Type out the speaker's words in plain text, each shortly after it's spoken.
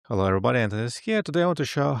Hello everybody, Anthony is here. Today I want to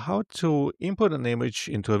show how to input an image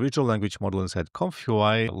into a visual language model inside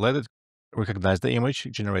ComfyUI, let it recognize the image,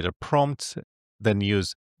 generate a prompt, then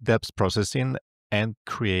use depth processing and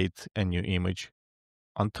create a new image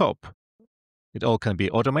on top. It all can be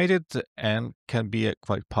automated and can be a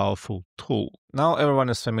quite powerful tool. Now everyone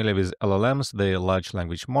is familiar with LLMs, the large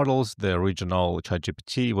language models. The original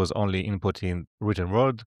ChatGPT was only inputting written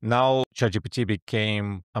word. Now ChatGPT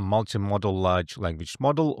became a multi-modal large language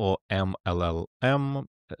model, or MLLM,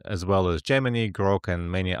 as well as Gemini, Grok, and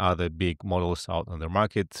many other big models out on the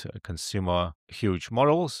market, consumer huge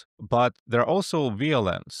models. But there are also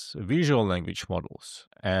VLMs, visual language models.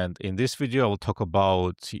 And in this video, I will talk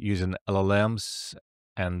about using LLMs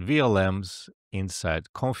and VLMs inside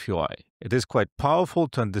ComfyUI. It is quite powerful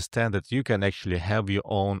to understand that you can actually have your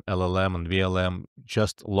own LLM and VLM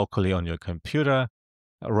just locally on your computer,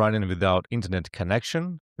 running without internet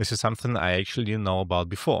connection. This is something I actually didn't know about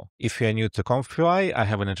before. If you're new to ComfyUI, I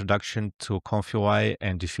have an introduction to ComfyUI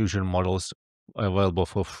and diffusion models available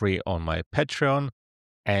for free on my Patreon.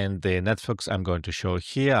 And the networks I'm going to show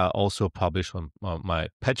here are also published on my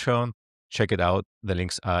Patreon. Check it out. The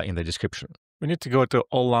links are in the description. We need to go to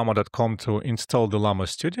ollama.com to install the Llama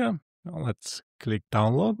Studio. Now let's click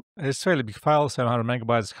download. It's a fairly big file, 700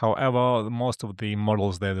 megabytes. However, most of the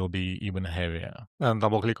models there will be even heavier. Then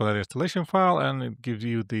double click on the installation file and it gives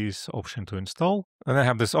you this option to install. Then I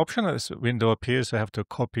have this option, this window appears. I have to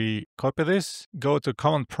copy this, go to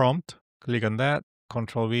command prompt, click on that,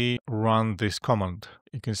 Control V, run this command.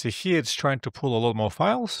 You can see here it's trying to pull a lot more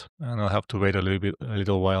files, and I'll have to wait a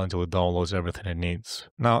little while until it downloads everything it needs.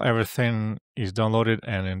 Now everything is downloaded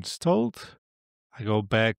and installed. I go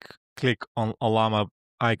back, click on Ollama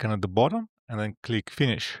icon at the bottom, and then click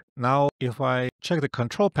Finish. Now, if I check the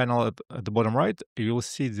control panel at the bottom right, you will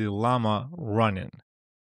see the Llama running.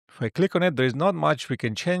 If I click on it, there is not much we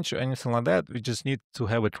can change or anything like that. We just need to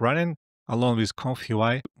have it running along with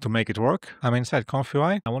ComfyUI to make it work. I'm inside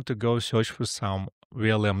ComfyUI. I want to go search for some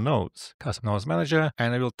VLM nodes, Custom Nodes Manager,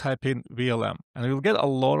 and I will type in VLM, and we will get a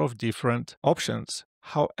lot of different options.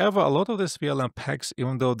 However, a lot of these VLM packs,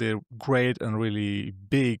 even though they're great and really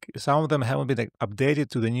big, some of them haven't been updated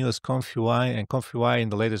to the newest ComfyUI, and ComfyUI in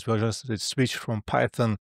the latest versions, it switched from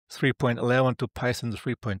Python 3.11 to Python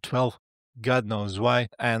 3.12. God knows why.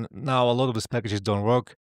 And now a lot of these packages don't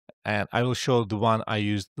work. And I will show the one I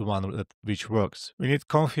used, the one which works. We need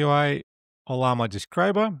ComfyUI Ollama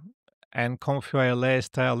describer and ComfyUI layer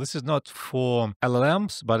style. This is not for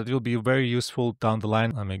LLMs, but it will be very useful down the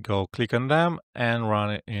line. Let me go click on them and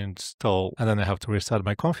run it install. And then I have to restart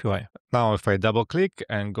my ComfyUI. Now, if I double click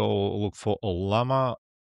and go look for Ollama,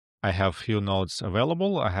 I have few nodes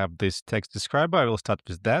available. I have this text describer. I will start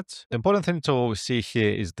with that. The important thing to see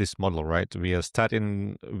here is this model, right? We are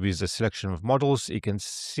starting with a selection of models. You can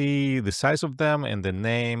see the size of them and the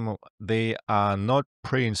name. They are not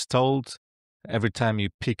pre-installed. Every time you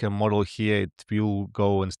pick a model here, it will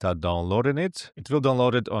go and start downloading it. It will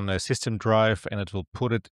download it on a system drive and it will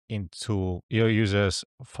put it into your user's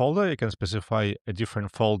folder. You can specify a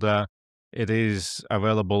different folder. It is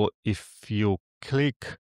available if you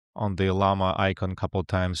click on the Llama icon a couple of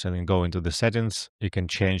times and then go into the settings. You can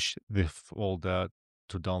change the folder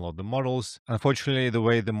to download the models. Unfortunately, the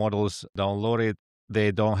way the models downloaded,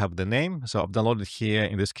 they don't have the name. So I've downloaded here,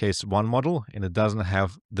 in this case, one model, and it doesn't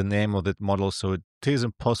have the name of that model. So it is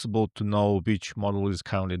impossible to know which model is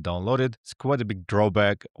currently downloaded. It's quite a big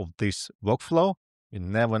drawback of this workflow. You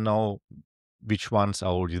never know which ones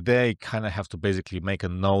are already there. You kind of have to basically make a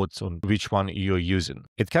note on which one you're using.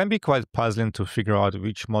 It can be quite puzzling to figure out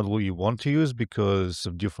which model you want to use because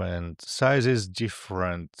of different sizes,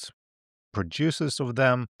 different producers of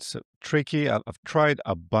them. It's tricky. I've tried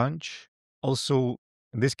a bunch. Also,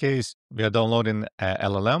 in this case, we are downloading a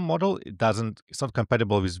LLM model. It's not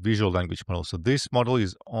compatible with visual language model. So this model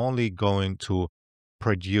is only going to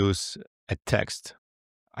produce a text.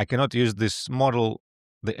 I cannot use this model,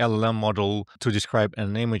 the LLM model, to describe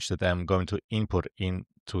an image that I'm going to input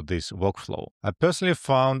into this workflow. I personally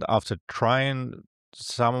found, after trying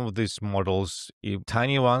some of these models,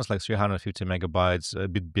 tiny ones like 350 megabytes, a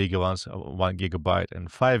bit bigger ones, 1 gigabyte and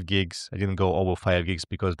 5 gigs. I didn't go over 5 gigs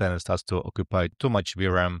because then it starts to occupy too much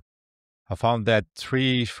VRAM. I found that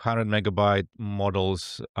 300 megabyte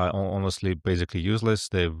models are honestly basically useless.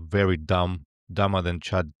 They're very dumber than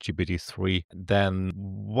ChatGPT 3. Then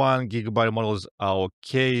 1 gigabyte models are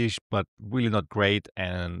okay-ish, but really not great.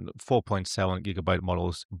 And 4.7 gigabyte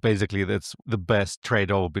models, basically that's the best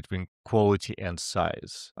trade-off between quality and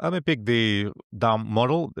size. Let me pick the dumb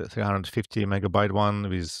model, the 350 megabyte one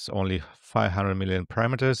with only 500 million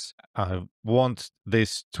parameters. I want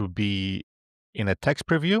this to be in a text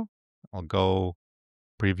preview. I'll go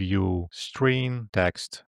preview string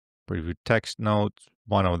text, preview text node,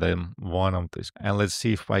 one of this. And let's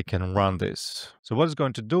see if I can run this. So what it's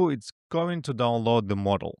going to do, it's going to download the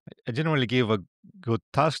model. I generally give a good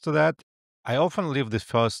task to that. I often leave the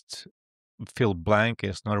first field blank.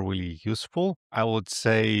 It's not really useful. I would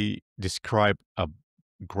say describe a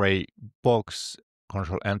gray box,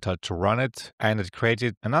 Control Enter to run it, and it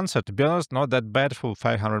created an answer. To be honest, not that bad for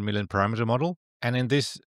 500 million parameter model. And in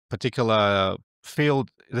this particular field,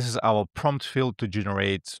 this is our prompt field to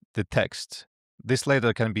generate the text. This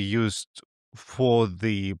later can be used for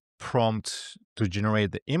the prompt to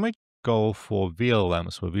generate the image. Go for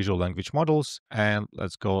VLMs, for visual language models, and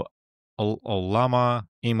let's go Ollama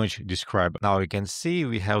image describer. Now you can see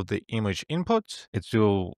we have the image input. It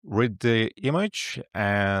will read the image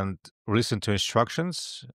and listen to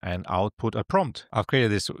instructions and output a prompt. I've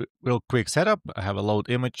created this real quick setup. I have a load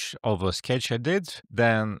image of a sketch I did.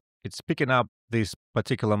 Then it's picking up this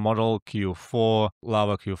particular model, Q4,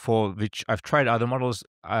 Llama Q4, which I've tried other models.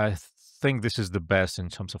 I think this is the best in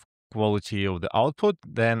terms of quality of the output.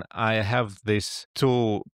 Then I have these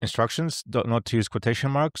two instructions, not to use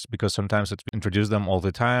quotation marks, because sometimes it introduce them all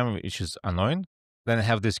the time, which is annoying. Then I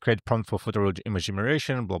have this create prompt for photo image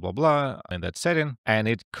generation, blah, blah, blah, in that setting. And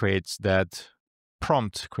it creates that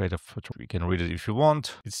prompt, create a photo. You can read it if you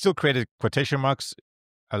want. It still created quotation marks,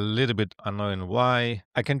 a little bit annoying why.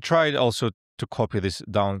 I can try it also to copy this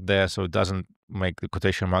down there so it doesn't make the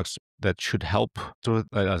quotation marks. That should help to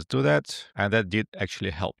let us do that. And that did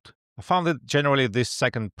actually help. I found that generally this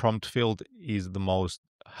second prompt field is the most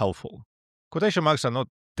helpful. Quotation marks are not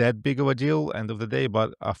that big of a deal end of the day,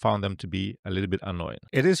 but I found them to be a little bit annoying.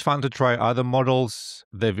 It is fun to try other models.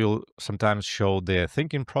 They will sometimes show their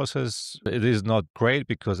thinking process. It is not great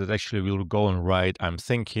because it actually will go and write, I'm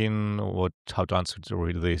thinking how to answer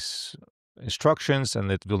to these instructions,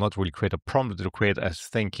 and it will not really create a prompt. It will create a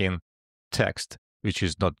thinking text, which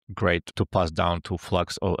is not great to pass down to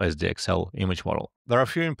Flux or SDXL image model. There are a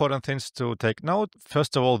few important things to take note.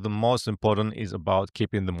 First of all, the most important is about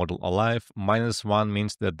keeping the model alive. -1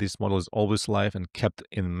 means that this model is always alive and kept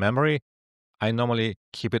in memory. I normally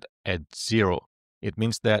keep it at 0. It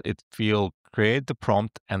means that it will create the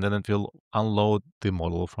prompt and then it will unload the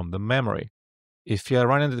model from the memory. If you're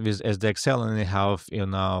running it with SDXL and you have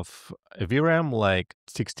enough VRAM, like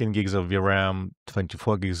 16 gigs of VRAM,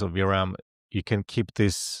 24 gigs of VRAM, you can keep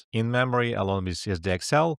this in memory along with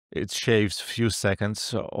SDXL. It shaves few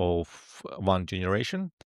seconds of one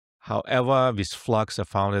generation. However, with Flux, I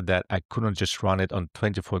found it that I couldn't just run it on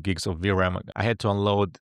 24 gigs of VRAM. I had to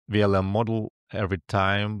unload VLM model every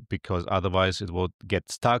time because otherwise it would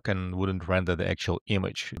get stuck and wouldn't render the actual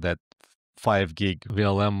image. That 5 gig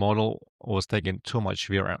VLM model was taking too much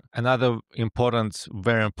VRAM. Another important,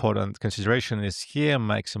 very important consideration is here,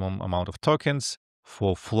 maximum amount of tokens.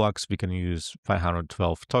 For Flux, we can use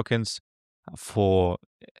 512 tokens. For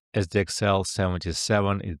SDXL,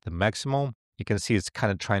 77 is the maximum. You can see it's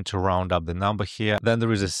kind of trying to round up the number here. Then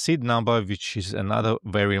there is a seed number, which is another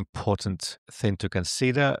very important thing to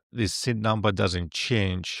consider. This seed number doesn't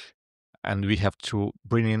change, and we have to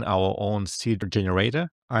bring in our own seed generator.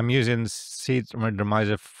 I'm using seed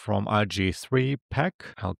randomizer from RG3 pack.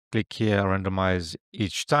 I'll click here, randomize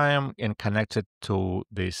each time, and connect it to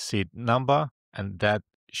the seed number. And that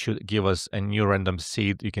should give us a new random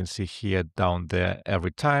seed. You can see here down there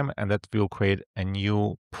every time, and that will create a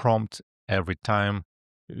new prompt every time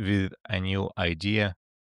with a new idea.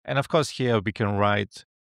 And of course, here we can write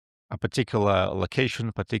a particular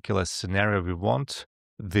location, particular scenario we want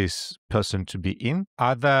this person to be in.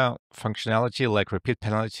 Other functionality like repeat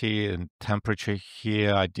penalty and temperature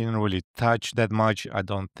here, I didn't really touch that much. I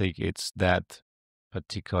don't think it's that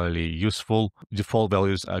particularly useful. Default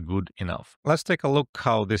values are good enough. Let's take a look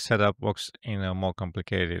how this setup works in a more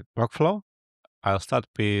complicated workflow. I'll start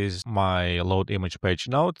with my load image page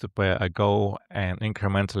node, where I go and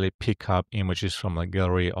incrementally pick up images from a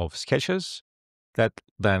gallery of sketches. That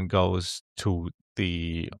then goes to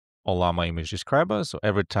the Ollama image describer. So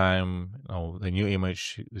every time the new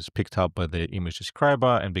image is picked up by the image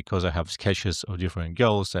describer, and because I have sketches of different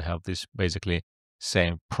girls, I have this basically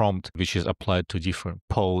same prompt, which is applied to different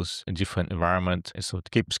pose and different environment. So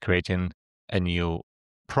it keeps creating a new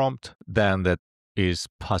prompt. Then that is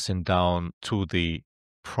passing down to the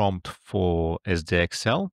prompt for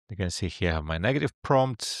SDXL. You can see here I have my negative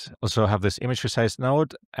prompt. Also I have this image resize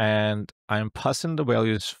node, and I'm passing the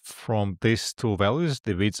values from these two values,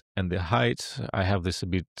 the width and the height. I have this a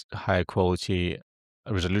bit higher quality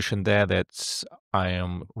resolution there that I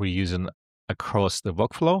am reusing across the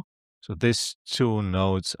workflow. So these two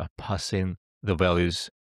nodes are passing the values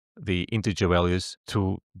the integer values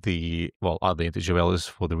to the, well, other integer values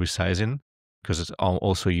for the resizing, because it's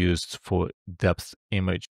also used for depth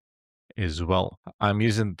image as well. I'm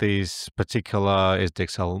using this particular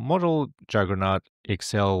SDXL model, Juggernaut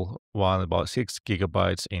XL1, about 6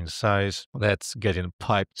 gigabytes in size. That's getting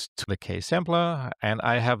piped to the K-sampler. And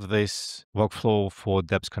I have this workflow for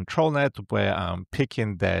depth control net where I'm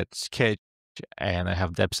picking that sketch, and I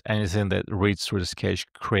have depth, anything that reads through the sketch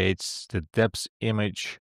creates the depth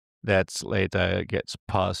image that later gets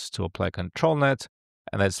passed to apply control net,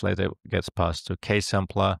 and that's later gets passed to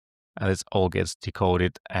K-sampler, and this all gets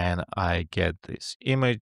decoded, and I get this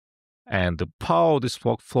image. And the power of this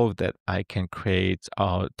workflow that I can create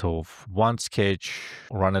out of one sketch,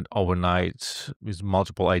 run it overnight with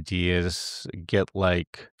multiple ideas, get like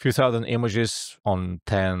a few thousand images on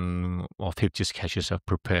 10 or 50 sketches I've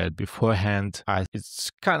prepared beforehand.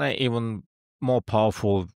 It's kind of even more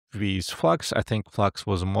powerful with Flux. I think Flux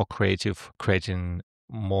was more creative, creating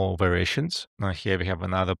more variations. Now here we have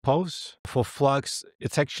another pose. For Flux,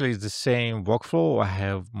 it's actually the same workflow. I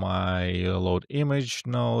have my load image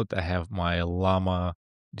node. I have my Llama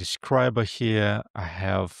describer here. I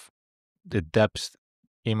have the depth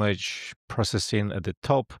image processing at the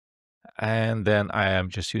top. And then I am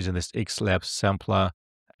just using this XLab sampler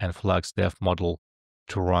and Flux dev model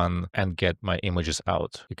to run and get my images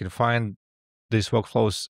out. You can find these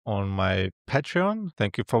workflows on my Patreon.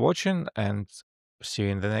 Thank you for watching, and see you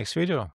in the next video.